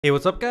Hey,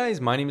 what's up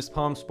guys? My name is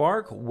Palm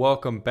Spark.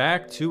 Welcome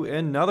back to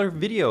another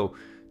video.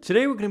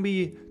 Today we're going to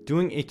be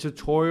doing a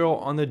tutorial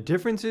on the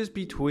differences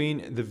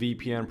between the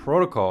VPN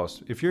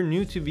protocols. If you're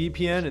new to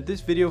VPN,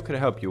 this video could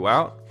help you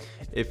out.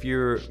 If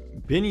you've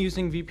been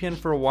using VPN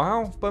for a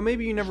while, but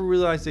maybe you never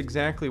realized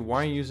exactly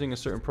why you're using a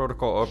certain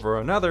protocol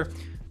over another,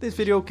 this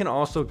video can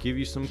also give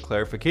you some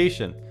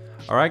clarification.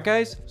 Alright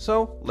guys,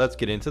 so let's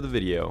get into the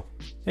video.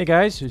 Hey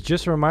guys,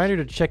 just a reminder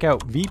to check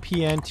out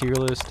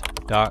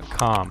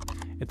vpntierlist.com.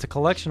 It's a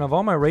collection of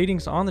all my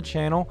ratings on the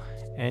channel,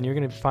 and you're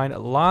going to find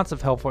lots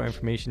of helpful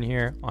information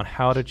here on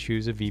how to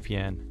choose a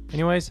VPN.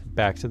 Anyways,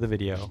 back to the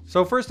video.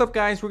 So first up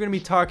guys, we're going to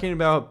be talking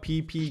about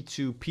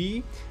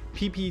PPTP.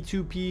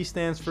 PPTP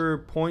stands for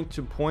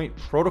point-to-point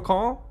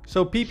protocol.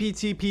 So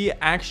PPTP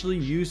actually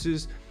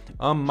uses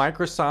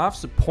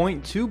Microsoft's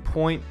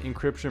point-to-point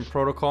encryption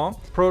protocol.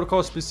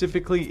 Protocol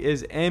specifically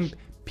is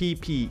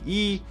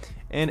MPPE,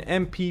 and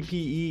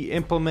MPPE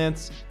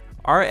implements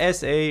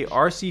RSA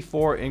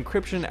RC4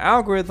 encryption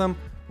algorithm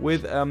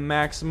with a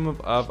maximum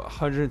of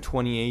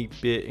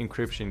 128-bit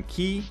encryption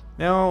key.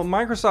 Now,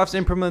 Microsoft's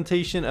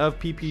implementation of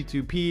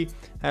PPTP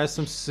has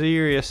some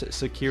serious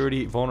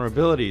security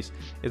vulnerabilities.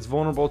 It's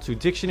vulnerable to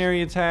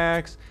dictionary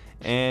attacks,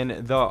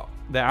 and the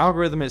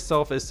algorithm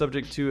itself is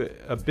subject to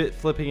a bit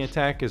flipping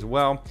attack as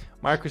well.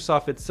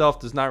 Microsoft itself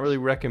does not really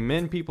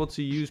recommend people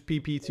to use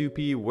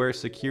PPTP where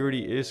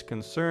security is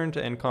concerned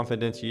and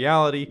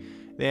confidentiality.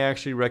 They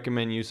actually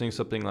recommend using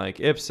something like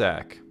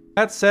IPsec.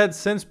 That said,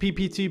 since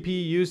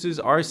PPTP uses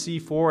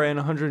RC4 and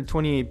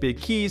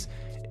 128-bit keys,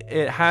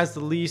 it has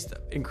the least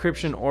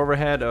encryption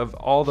overhead of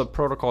all the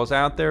protocols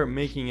out there,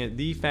 making it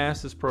the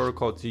fastest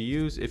protocol to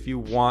use if you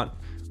want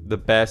the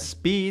best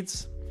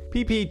speeds.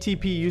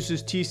 PPTP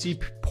uses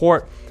TCP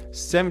port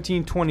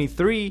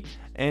 1723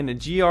 and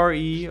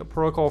GRE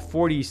protocol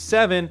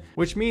 47,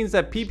 which means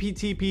that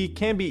PPTP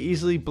can be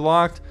easily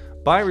blocked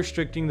by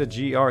restricting the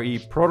GRE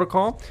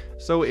protocol,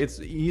 so it's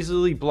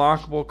easily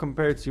blockable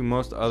compared to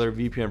most other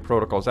VPN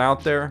protocols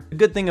out there. The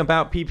good thing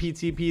about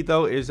PPTP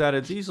though is that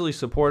it's easily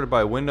supported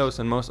by Windows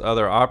and most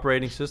other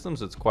operating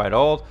systems. It's quite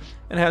old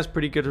and has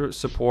pretty good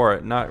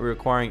support, not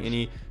requiring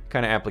any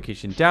kind of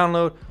application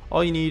download.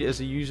 All you need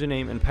is a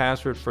username and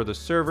password for the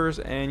servers,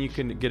 and you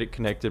can get it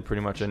connected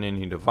pretty much on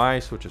any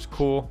device, which is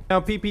cool.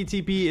 Now,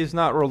 PPTP is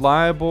not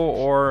reliable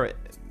or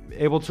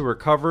able to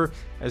recover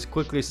as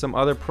quickly as some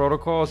other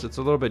protocols. It's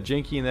a little bit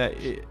janky in that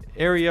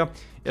area.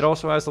 It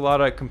also has a lot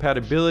of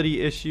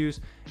compatibility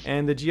issues,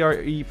 and the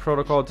GRE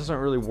protocol doesn't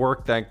really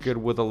work that good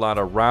with a lot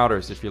of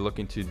routers if you're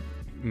looking to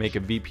make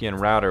a VPN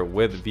router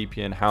with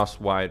VPN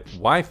house-wide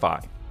Wi-Fi.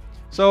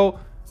 So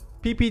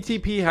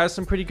PPTP has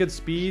some pretty good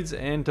speeds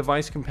and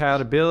device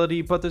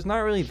compatibility, but there's not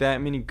really that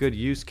many good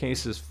use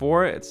cases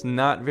for it. It's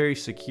not very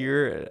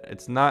secure.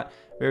 It's not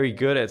very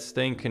good at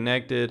staying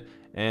connected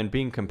and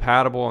being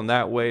compatible in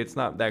that way. It's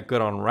not that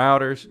good on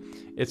routers.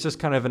 It's just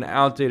kind of an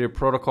outdated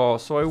protocol,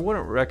 so I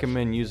wouldn't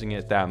recommend using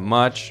it that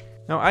much.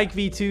 Now,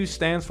 IKev2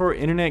 stands for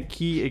Internet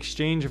Key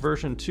Exchange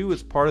version 2.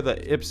 It's part of the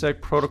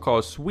IPsec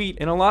protocol suite.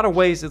 In a lot of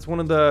ways, it's one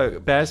of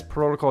the best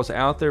protocols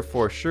out there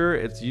for sure.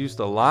 It's used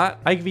a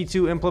lot.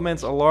 IKev2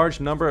 implements a large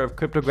number of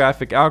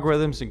cryptographic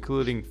algorithms,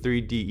 including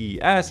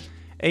 3DES,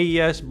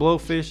 AES,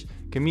 Blowfish,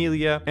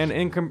 Camellia, and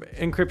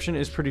encryption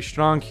is pretty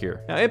strong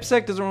here. Now,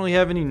 IPsec doesn't really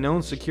have any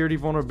known security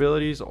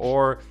vulnerabilities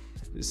or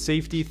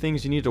safety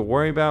things you need to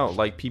worry about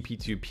like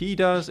PPTP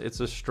does.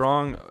 It's a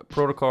strong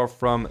protocol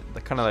from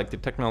the kind of like the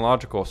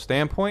technological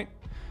standpoint.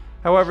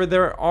 However,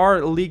 there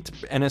are leaked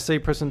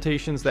NSA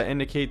presentations that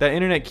indicate that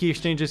internet key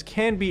exchanges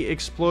can be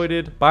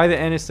exploited by the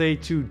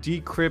NSA to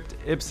decrypt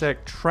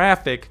IPsec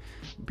traffic.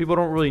 People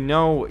don't really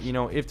know,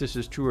 if this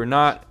is true or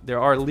not.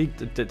 There are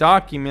leaked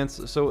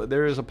documents, so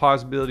there is a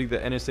possibility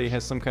that NSA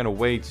has some kind of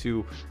way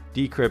to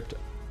decrypt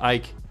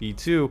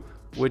IKev2,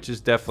 which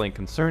is definitely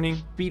concerning.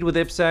 Speed with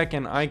IPsec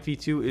and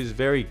IKev2 is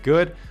very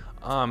good.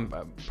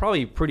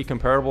 Probably pretty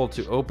comparable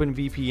to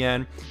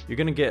OpenVPN. You're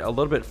going to get a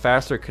little bit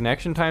faster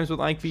connection times with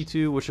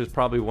IKev2, which is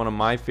probably one of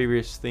my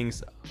favorite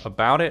things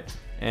about it,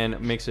 and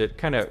makes it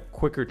kind of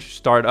quicker to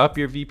start up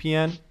your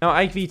VPN. Now,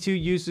 IKev2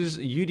 uses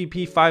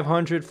UDP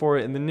 500 for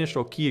an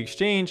initial key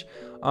exchange,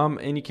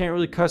 and you can't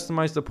really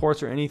customize the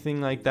ports or anything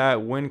like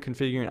that when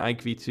configuring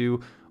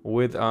IKev2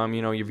 with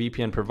your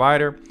VPN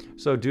provider.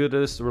 So due to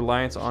this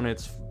reliance on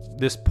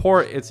this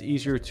port, it's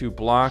easier to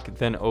block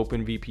than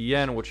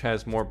OpenVPN, which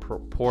has more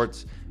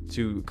ports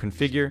to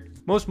configure.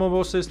 Most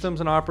mobile systems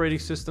and operating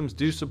systems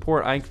do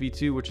support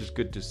IKev2, which is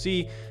good to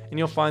see, and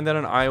you'll find that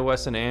on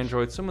iOS and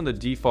Android, some of the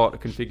default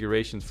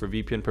configurations for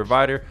VPN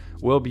provider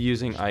will be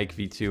using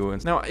IKev2.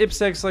 And now,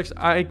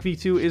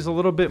 IPsec/IKev2 is a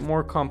little bit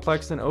more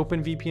complex than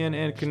OpenVPN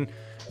and can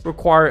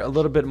require a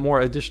little bit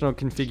more additional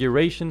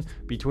configuration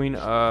between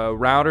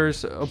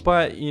routers,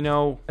 but you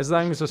know, as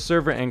long as the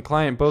server and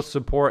client both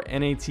support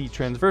NAT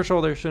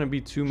transversal, there shouldn't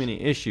be too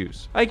many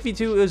issues.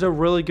 IKev2 is a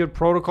really good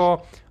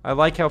protocol. I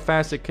like how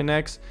fast it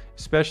connects,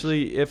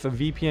 especially if a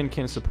VPN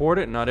can support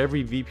it. Not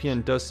every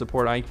VPN does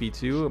support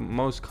IKev2.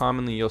 Most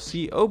commonly you'll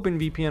see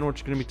OpenVPN,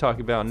 which we're going to be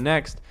talking about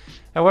next.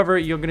 However,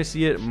 you're going to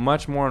see it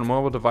much more on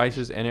mobile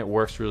devices, and it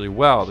works really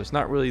well. There's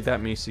not really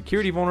that many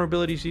security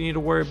vulnerabilities you need to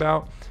worry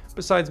about,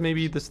 besides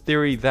maybe this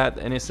theory that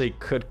the NSA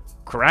could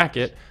crack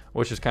it,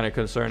 which is kind of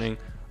concerning.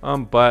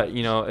 But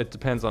you know, it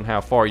depends on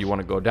how far you want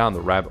to go down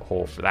the rabbit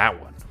hole for that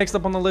one. Next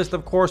up on the list,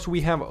 of course,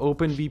 we have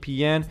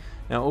OpenVPN.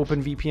 Now,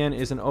 OpenVPN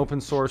is an open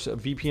source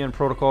VPN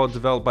protocol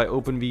developed by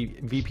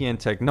OpenVPN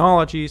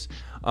Technologies.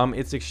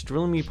 It's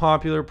extremely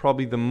popular,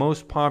 probably the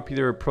most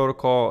popular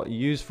protocol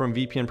used from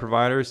VPN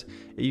providers.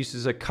 It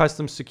uses a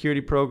custom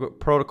security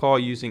protocol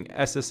using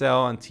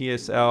SSL and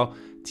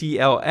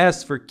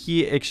TLS for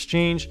key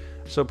exchange,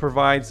 so it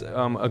provides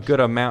a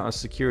good amount of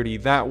security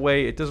that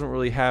way. It doesn't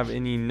really have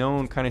any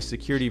known kind of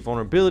security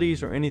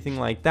vulnerabilities or anything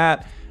like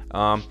that.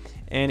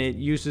 And it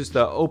uses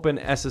the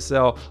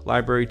OpenSSL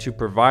library to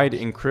provide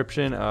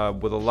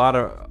encryption with a lot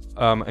of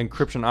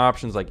encryption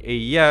options like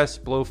AES,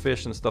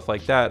 Blowfish, and stuff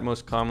like that.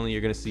 Most commonly,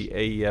 you're going to see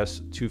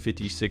AES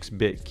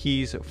 256-bit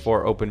keys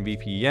for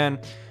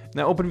OpenVPN.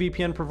 Now,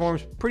 OpenVPN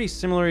performs pretty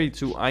similarly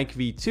to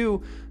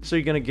IKev2, so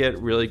you're going to get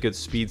really good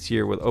speeds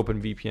here with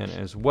OpenVPN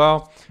as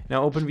well.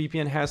 Now,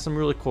 OpenVPN has some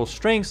really cool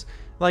strengths,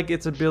 like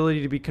its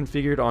ability to be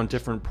configured on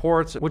different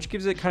ports, which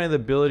gives it kind of the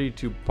ability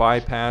to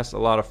bypass a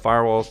lot of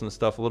firewalls and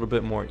stuff a little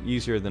bit more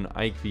easier than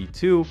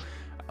IKev2.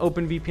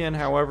 OpenVPN,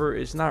 however,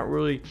 is not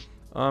really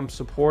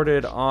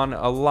supported on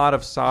a lot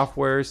of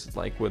softwares.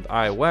 Like with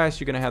iOS,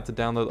 you're going to have to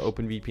download the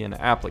OpenVPN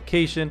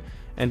application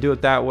and do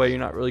it that way. You're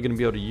not really going to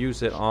be able to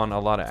use it on a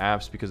lot of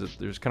apps because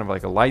there's kind of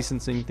like a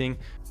licensing thing.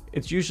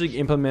 It's usually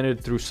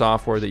implemented through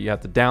software that you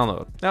have to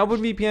download. Now,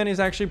 OpenVPN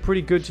is actually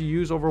pretty good to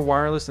use over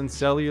wireless and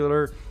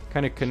cellular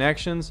kind of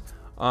connections.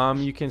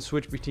 You can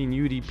switch between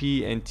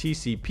UDP and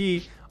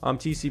TCP.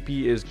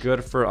 TCP is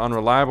good for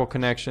unreliable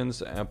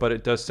connections, but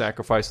it does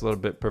sacrifice a little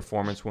bit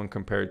performance when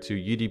compared to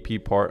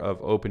UDP part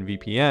of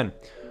OpenVPN.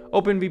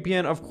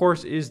 OpenVPN, of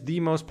course, is the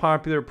most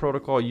popular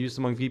protocol used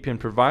among VPN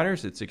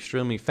providers. It's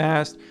extremely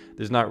fast.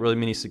 There's not really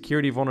many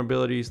security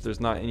vulnerabilities. There's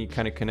not any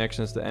kind of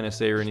connections to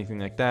NSA or anything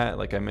like that,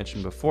 like I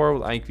mentioned before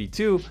with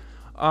IKev2.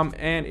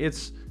 And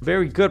it's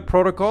very good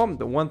protocol.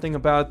 The one thing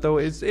about it though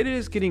is it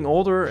is getting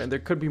older, and there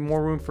could be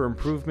more room for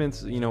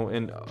improvements, you know,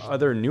 in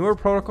other newer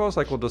protocols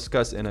like we'll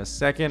discuss in a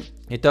second.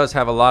 It does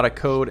have a lot of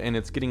code and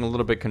it's getting a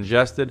little bit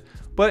congested,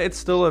 but it's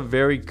still a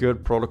very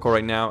good protocol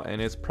right now, and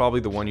it's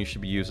probably the one you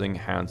should be using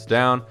hands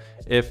down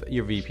if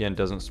your VPN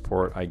doesn't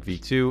support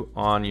IKev2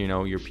 on, you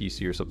know, your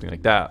PC or something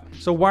like that.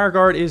 So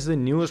WireGuard is the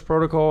newest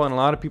protocol, and a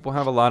lot of people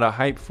have a lot of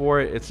hype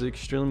for it. It's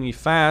extremely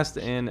fast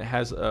and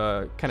has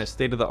a kind of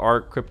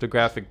state-of-the-art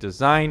cryptographic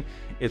design.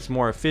 It's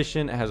more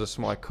efficient, it has a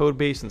smaller code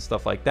base and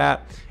stuff like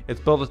that. It's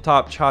built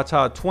atop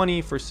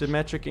CHATA-20 for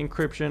symmetric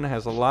encryption. It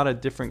has a lot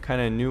of different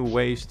kind of new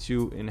ways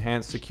to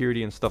enhance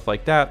security and stuff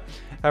like that.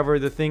 However,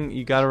 the thing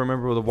you got to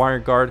remember with the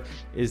WireGuard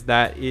is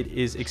that it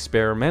is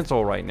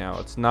experimental right now.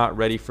 It's not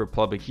ready for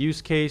public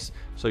use case,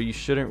 so you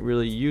shouldn't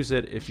really use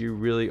it if you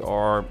really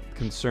are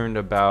concerned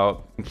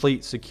about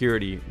complete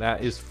security.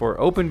 That is for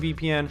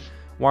OpenVPN.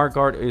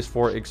 WireGuard is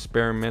for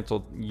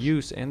experimental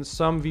use, and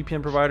some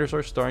VPN providers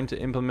are starting to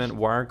implement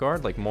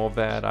WireGuard, like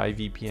Mulvad,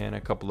 iVPN,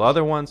 a couple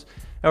other ones.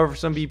 However,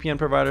 some VPN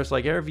providers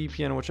like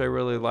AirVPN, which I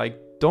really like,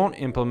 don't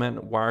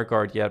implement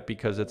WireGuard yet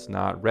because it's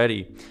not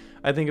ready.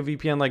 I think a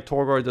VPN like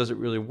TorGuard does it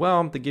really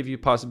well. They give you a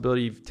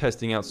possibility of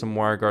testing out some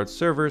WireGuard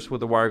servers with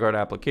the WireGuard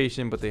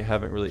application, but they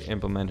haven't really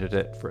implemented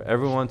it for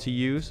everyone to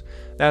use.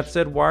 That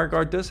said,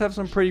 WireGuard does have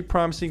some pretty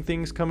promising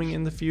things coming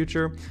in the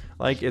future,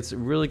 like its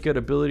really good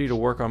ability to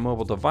work on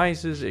mobile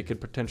devices. It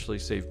could potentially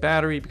save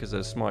battery because it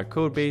has a smaller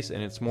code base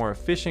and it's more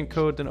efficient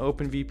code than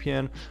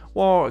OpenVPN,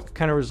 while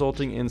kind of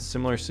resulting in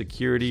similar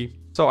security.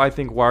 So I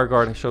think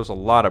WireGuard shows a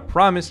lot of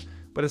promise,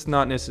 but it's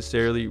not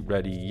necessarily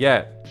ready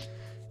yet.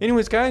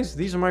 Anyways, guys,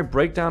 these are my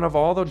breakdown of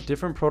all the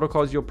different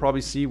protocols you'll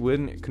probably see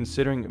when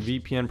considering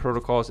VPN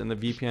protocols and the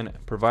VPN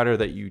provider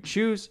that you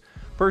choose.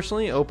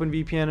 Personally,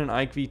 OpenVPN and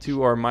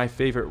IKev2 are my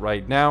favorite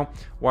right now.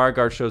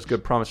 WireGuard shows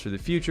good promise for the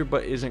future,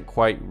 but isn't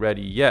quite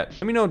ready yet.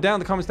 Let me know down in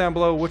the comments down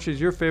below which is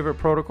your favorite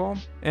protocol,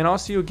 and I'll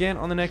see you again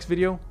on the next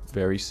video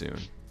very soon.